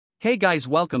Hey guys,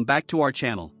 welcome back to our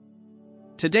channel.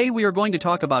 Today we are going to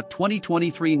talk about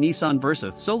 2023 Nissan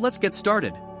Versa, so let's get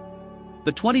started.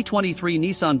 The 2023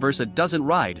 Nissan Versa doesn't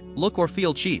ride, look or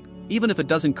feel cheap, even if it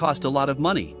doesn't cost a lot of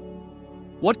money.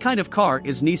 What kind of car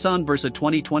is Nissan Versa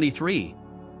 2023?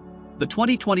 The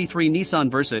 2023 Nissan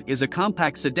Versa is a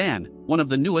compact sedan, one of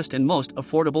the newest and most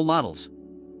affordable models.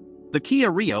 The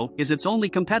Kia Rio is its only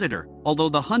competitor, although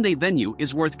the Hyundai Venue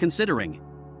is worth considering.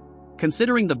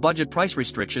 Considering the budget price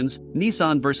restrictions,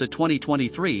 Nissan Versa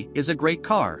 2023 is a great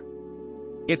car.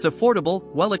 It's affordable,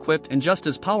 well-equipped and just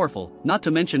as powerful, not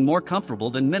to mention more comfortable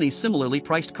than many similarly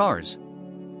priced cars.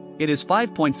 It is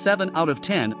 5.7 out of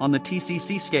 10 on the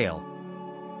TCC scale.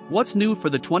 What's new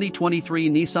for the 2023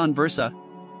 Nissan Versa?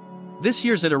 This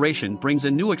year's iteration brings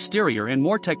a new exterior and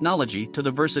more technology to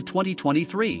the Versa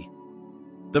 2023.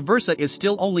 The Versa is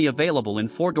still only available in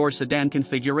 4-door sedan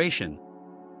configuration.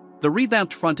 The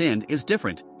revamped front end is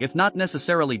different, if not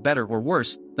necessarily better or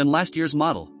worse, than last year's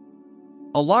model.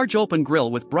 A large open grille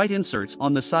with bright inserts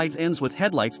on the sides ends with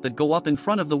headlights that go up in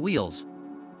front of the wheels.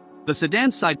 The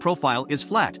sedan's side profile is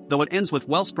flat, though it ends with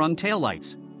well-sprung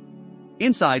taillights.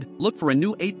 Inside, look for a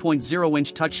new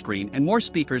 8.0-inch touchscreen and more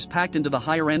speakers packed into the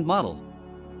higher-end model.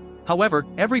 However,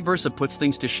 every Versa puts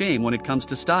things to shame when it comes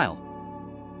to style.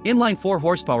 Inline 4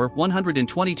 horsepower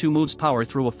 122 moves power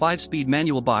through a 5-speed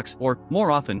manual box or,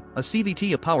 more often, a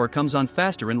CVT. Power comes on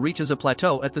faster and reaches a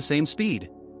plateau at the same speed.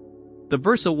 The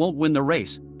Versa won't win the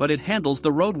race, but it handles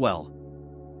the road well.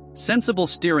 Sensible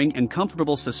steering and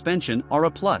comfortable suspension are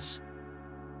a plus.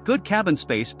 Good cabin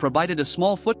space provided a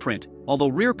small footprint, although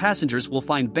rear passengers will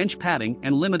find bench padding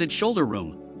and limited shoulder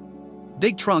room.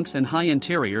 Big trunks and high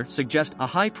interior suggest a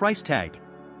high price tag.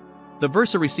 The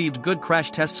Versa received good crash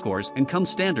test scores and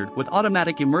comes standard with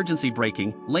automatic emergency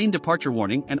braking, lane departure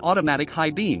warning and automatic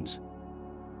high beams.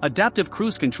 Adaptive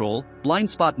cruise control, blind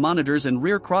spot monitors and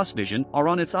rear cross vision are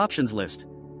on its options list.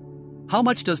 How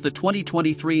much does the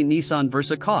 2023 Nissan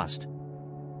Versa cost?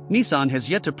 Nissan has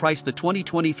yet to price the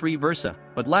 2023 Versa,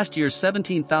 but last year's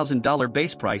 $17,000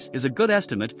 base price is a good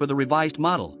estimate for the revised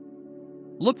model.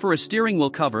 Look for a steering wheel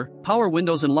cover, power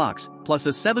windows and locks, plus a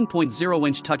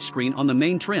 7.0-inch touchscreen on the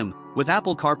main trim, with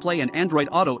Apple CarPlay and Android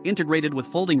Auto integrated with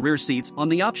folding rear seats on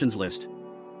the options list.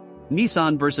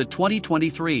 Nissan Versa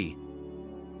 2023.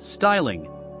 Styling.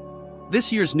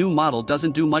 This year's new model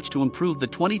doesn't do much to improve the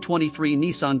 2023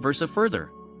 Nissan Versa further.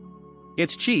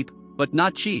 It's cheap, but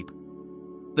not cheap.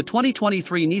 The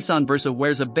 2023 Nissan Versa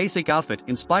wears a basic outfit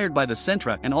inspired by the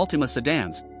Sentra and Altima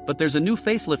sedans, but there's a new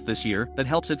facelift this year that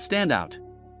helps it stand out.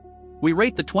 We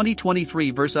rate the 2023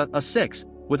 Versa a 6,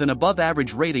 with an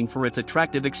above-average rating for its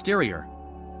attractive exterior.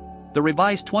 The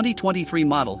revised 2023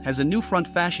 model has a new front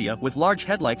fascia with large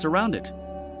headlights around it.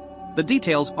 The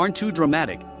details aren't too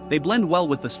dramatic, they blend well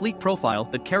with the sleek profile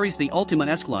that carries the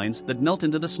Altima-esque lines that melt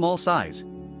into the small size.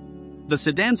 The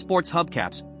sedan sports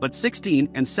hubcaps, but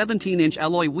 16 and 17-inch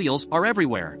alloy wheels are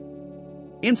everywhere.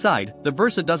 Inside, the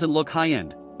Versa doesn't look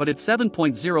high-end, but its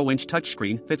 7.0-inch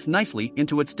touchscreen fits nicely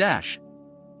into its dash.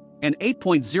 An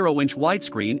 8.0-inch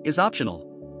widescreen is optional.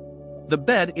 The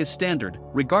bed is standard,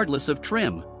 regardless of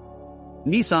trim.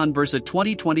 Nissan Versa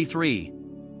 2023.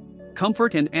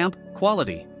 Comfort and amp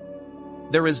quality.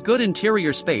 There is good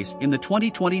interior space in the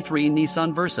 2023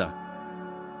 Nissan Versa.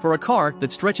 For a car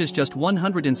that stretches just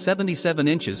 177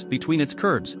 inches between its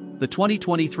curbs, the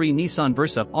 2023 Nissan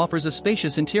Versa offers a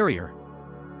spacious interior.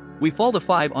 We fall to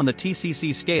 5 on the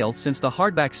TCC scale since the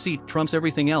hardback seat trumps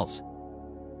everything else.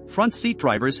 Front seat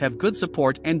drivers have good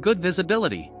support and good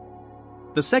visibility.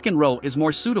 The second row is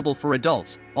more suitable for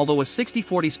adults, although a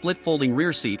 60-40 split folding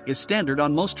rear seat is standard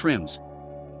on most trims.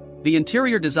 The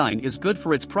interior design is good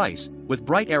for its price, with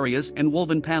bright areas and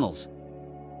woven panels.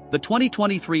 The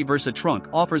 2023 Versa trunk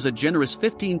offers a generous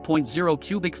 15.0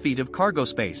 cubic feet of cargo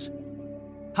space.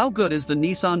 How good is the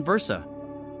Nissan Versa?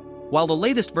 While the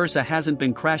latest Versa hasn't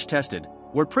been crash tested,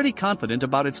 we're pretty confident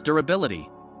about its durability.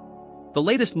 The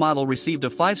latest model received a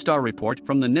 5-star report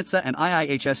from the NHTSA and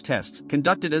IIHS tests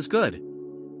conducted as good.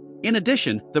 In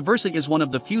addition, the Versa is one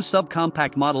of the few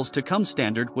subcompact models to come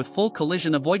standard with full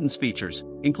collision avoidance features,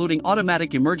 including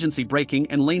automatic emergency braking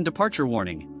and lane departure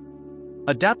warning.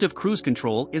 Adaptive cruise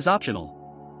control is optional.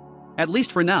 At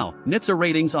least for now, NHTSA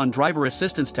ratings on driver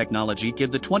assistance technology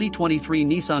give the 2023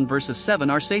 Nissan Versa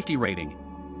 7-star safety rating.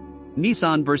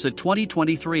 Nissan Versa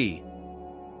 2023.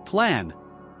 Plan.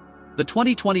 The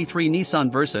 2023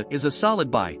 Nissan Versa is a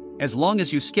solid buy, as long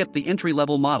as you skip the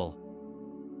entry-level model.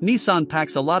 Nissan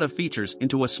packs a lot of features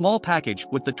into a small package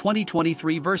with the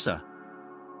 2023 Versa.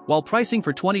 While pricing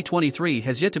for 2023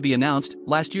 has yet to be announced,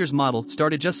 last year's model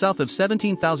started just south of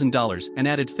 $17,000 and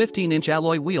added 15-inch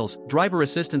alloy wheels, driver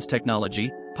assistance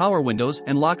technology, power windows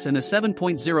and locks and a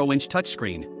 7.0-inch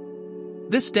touchscreen.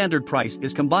 This standard price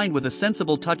is combined with a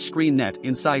sensible touchscreen net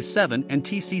in size 7 and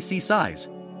TCC size.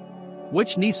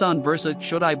 Which Nissan Versa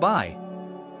should I buy?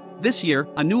 This year,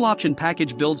 a new option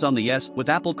package builds on the S with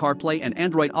Apple CarPlay and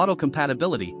Android Auto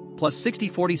compatibility, plus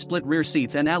 60/40 split rear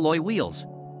seats and alloy wheels.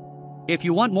 If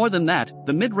you want more than that,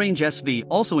 the mid-range SV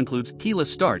also includes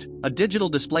keyless start, a digital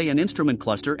display and instrument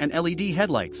cluster and LED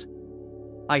headlights.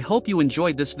 I hope you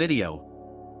enjoyed this video.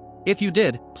 If you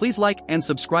did, please like and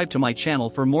subscribe to my channel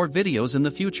for more videos in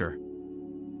the future.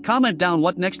 Comment down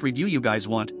what next review you guys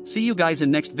want. See you guys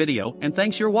in next video and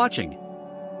thanks for watching.